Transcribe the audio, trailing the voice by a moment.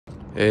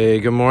Hey,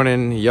 good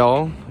morning,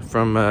 y'all,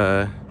 from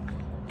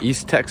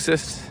East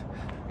Texas.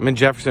 I'm in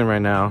Jefferson right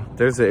now.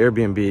 There's the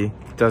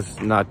Airbnb. Does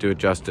not do it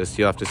justice.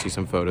 You'll have to see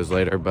some photos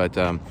later, but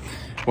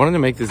wanted to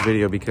make this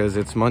video because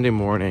it's Monday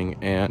morning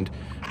and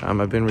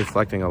I've been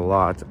reflecting a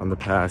lot on the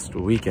past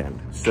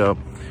weekend. So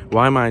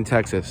why am I in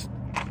Texas?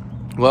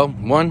 Well,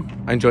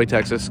 one, I enjoy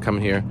Texas,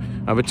 coming here.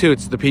 But two,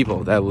 it's the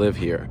people that live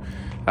here.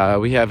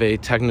 We have a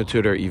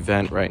Technotutor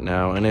event right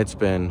now and it's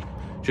been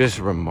just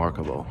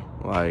remarkable.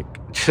 Like,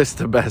 just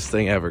the best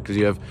thing ever, because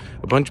you have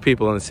a bunch of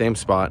people in the same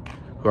spot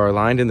who are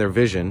aligned in their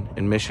vision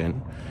and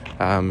mission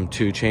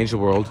to change the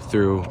world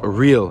through a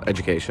real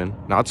education,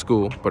 not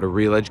school, but a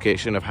real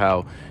education of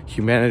how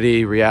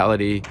humanity,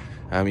 reality,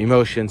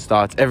 emotions,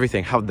 thoughts,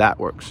 everything, how that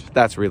works.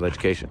 That's real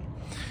education.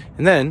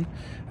 And then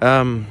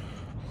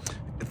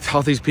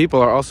all these people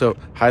are also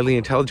highly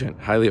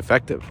intelligent, highly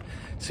effective.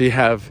 So you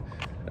have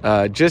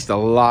just a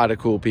lot of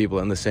cool people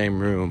in the same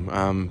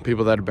room.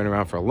 People that have been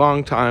around for a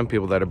long time,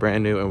 people that are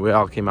brand new, and we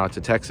all came out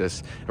to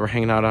Texas and we're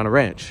hanging out on a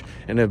ranch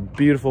in a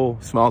beautiful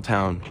small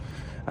town.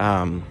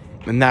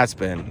 And that's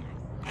been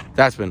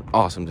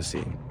awesome to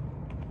see.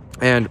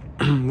 And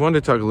I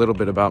wanted to talk a little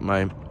bit about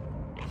my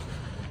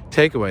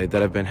takeaway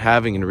that I've been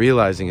having and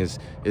realizing is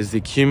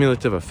the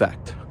cumulative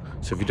effect.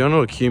 So if you don't know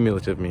what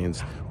cumulative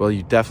means, well,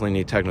 you definitely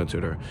need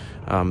Technotutor.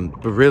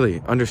 But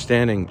really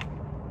understanding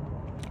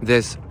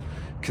this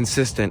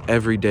consistent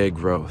everyday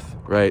growth,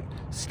 right?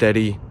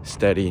 Steady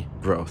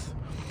growth,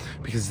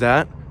 because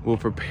that will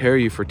prepare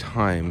you for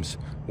times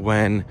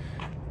when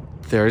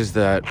there's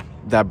that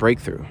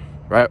breakthrough,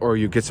 right? Or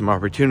you get some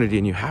opportunity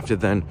and you have to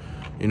then,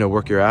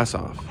 work your ass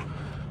off.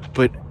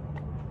 But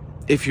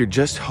if you're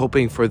just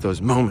hoping for those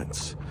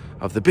moments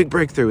of the big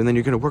breakthrough and then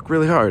you're going to work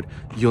really hard,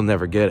 you'll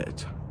never get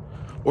it.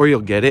 Or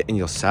you'll get it and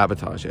you'll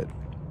sabotage it.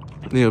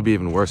 And you'll be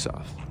even worse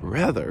off.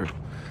 Rather,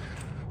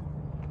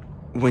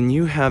 when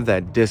you have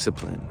that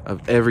discipline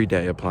of every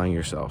day applying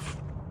yourself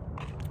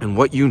and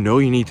what you know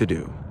you need to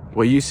do,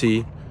 what you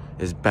see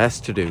is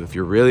best to do, if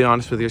you're really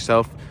honest with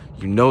yourself,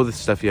 you know the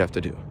stuff you have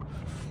to do.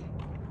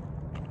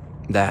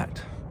 That,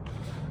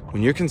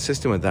 when you're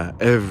consistent with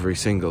that every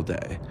single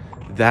day,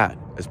 that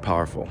is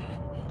powerful,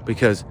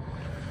 because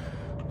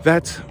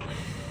that's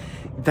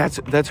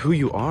who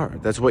you are.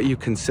 That's what you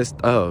consist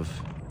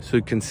of.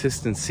 So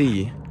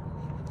consistency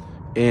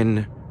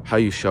in how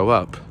you show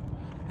up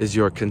is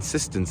your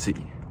consistency.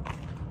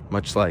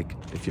 Much like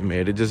if you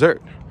made a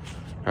dessert,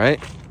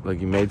 right?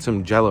 Like you made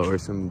some jello or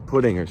some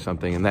pudding or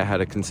something and that had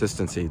a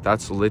consistency.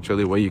 That's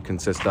literally what you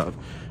consist of.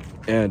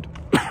 And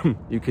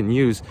you can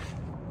use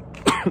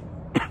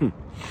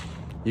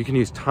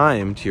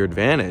time to your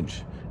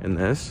advantage in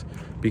this,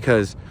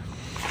 because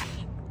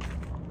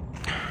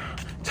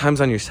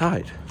time's on your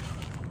side.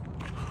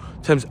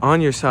 Time's on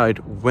your side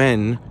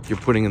when you're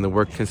putting in the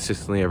work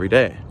consistently every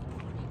day.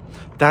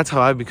 That's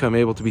how I've become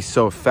able to be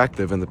so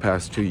effective in the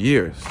past 2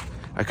 years.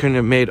 I couldn't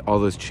have made all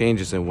those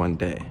changes in one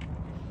day.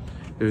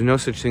 There's no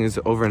such thing as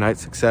the overnight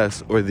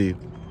success or the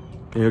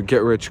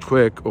get rich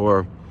quick.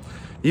 Or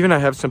even I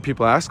have some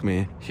people ask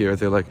me here,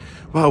 they're like,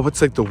 wow,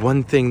 what's like the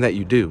one thing that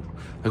you do?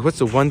 Like, what's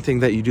the one thing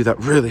that you do that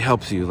really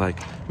helps you like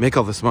make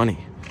all this money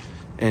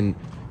and,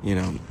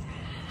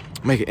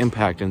 make an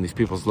impact in these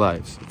people's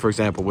lives? For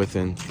example,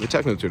 within the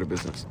Technotutor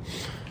business.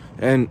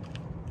 And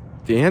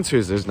the answer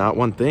is there's not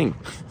one thing.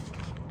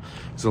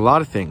 There's a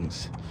lot of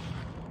things.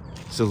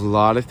 There's a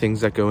lot of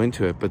things that go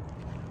into it, but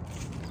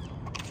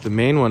the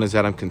main one is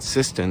that I'm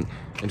consistent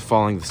in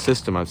following the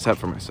system I've set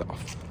for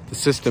myself. The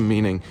system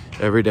meaning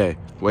every day,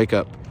 wake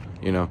up,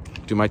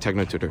 do my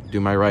Technotutor, do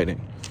my writing,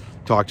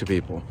 talk to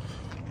people,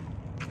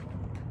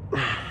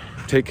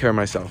 take care of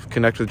myself,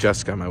 connect with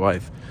Jessica, my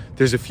wife.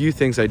 There's a few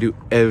things I do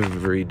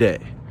every day.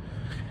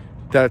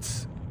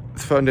 That's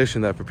the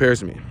foundation that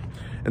prepares me.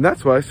 And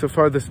that's why so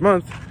far this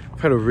month, I've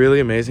had a really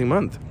amazing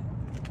month.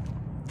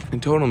 In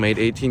total, made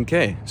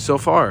 18K so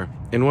far.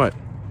 In what?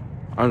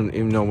 I don't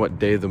even know what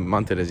day of the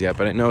month it is yet,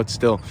 but I know it's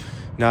still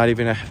not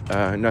even,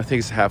 no, I think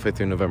it's halfway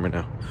through November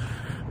now.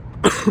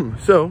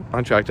 So,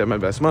 on track to have my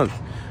best month.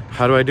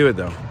 How do I do it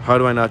though? How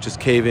do I not just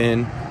cave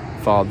in,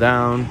 fall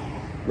down,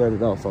 let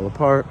it all fall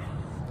apart?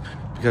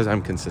 Because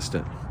I'm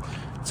consistent.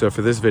 So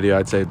for this video,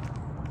 I'd say,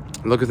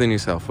 look within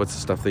yourself. What's the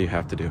stuff that you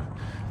have to do,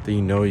 that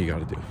you know you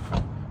gotta do?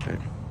 Okay.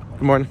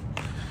 Good morning.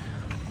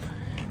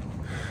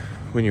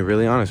 When you're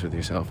really honest with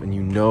yourself and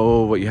you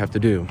know what you have to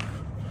do,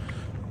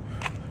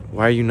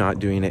 why are you not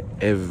doing it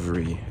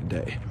every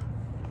day?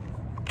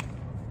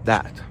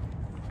 That's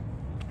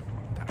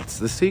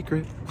the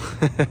secret.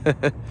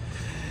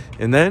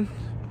 And then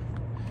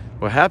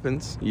what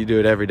happens? You do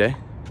it every day.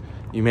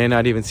 You may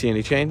not even see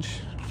any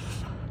change,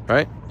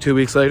 right? 2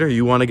 weeks later,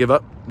 you want to give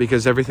up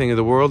because everything in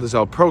the world is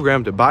all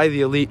programmed by the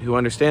elite who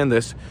understand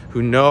this,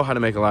 who know how to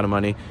make a lot of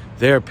money.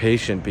 They're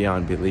patient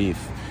beyond belief.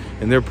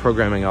 And they're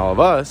programming all of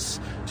us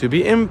to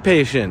be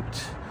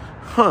impatient.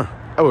 I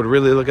would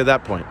really look at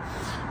that point.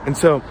 And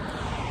so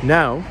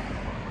now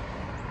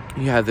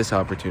you have this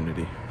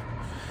opportunity,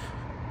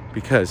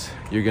 because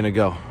you're going to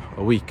go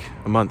a week,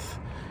 a month,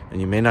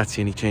 and you may not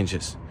see any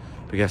changes.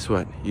 But guess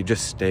what? You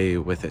just stay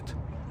with it.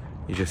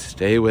 You just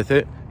stay with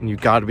it, and you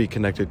got to be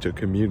connected to a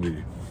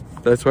community.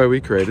 That's why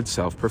we created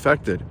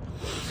Self-Perfected.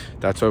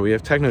 That's why we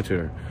have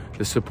TechnoTutor.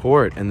 The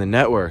support and the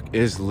network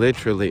is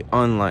literally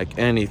unlike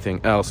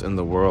anything else in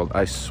the world.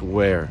 I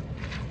swear.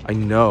 I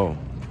know,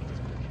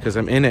 because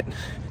I'm in it,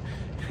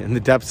 in the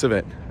depths of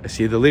it. I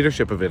see the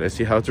leadership of it. I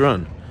see how it's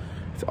run.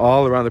 It's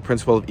all around the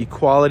principle of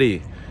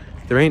equality.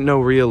 There ain't no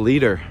real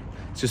leader.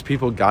 It's just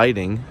people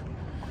guiding,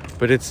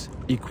 but it's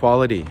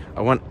equality.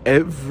 I want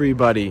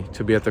everybody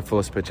to be at their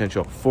fullest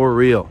potential, for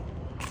real.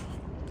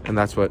 And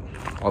that's what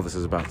all this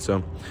is about.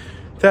 So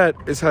that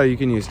is how you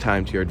can use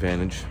time to your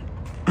advantage.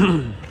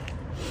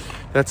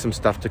 That's some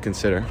stuff to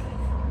consider.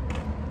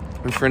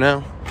 And for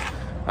now,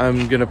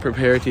 I'm gonna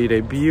prepare to eat a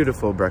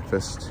beautiful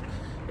breakfast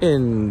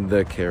in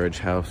the carriage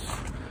house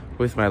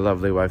with my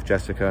lovely wife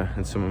Jessica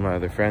and some of my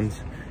other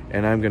friends.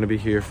 And I'm gonna be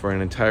here for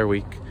an entire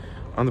week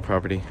on the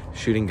property,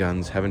 shooting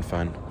guns, having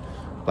fun,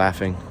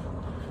 laughing,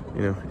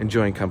 you know,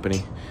 enjoying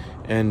company,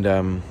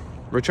 and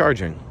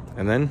recharging,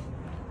 and then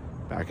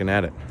back and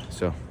at it.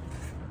 So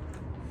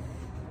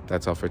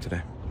that's all for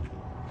today.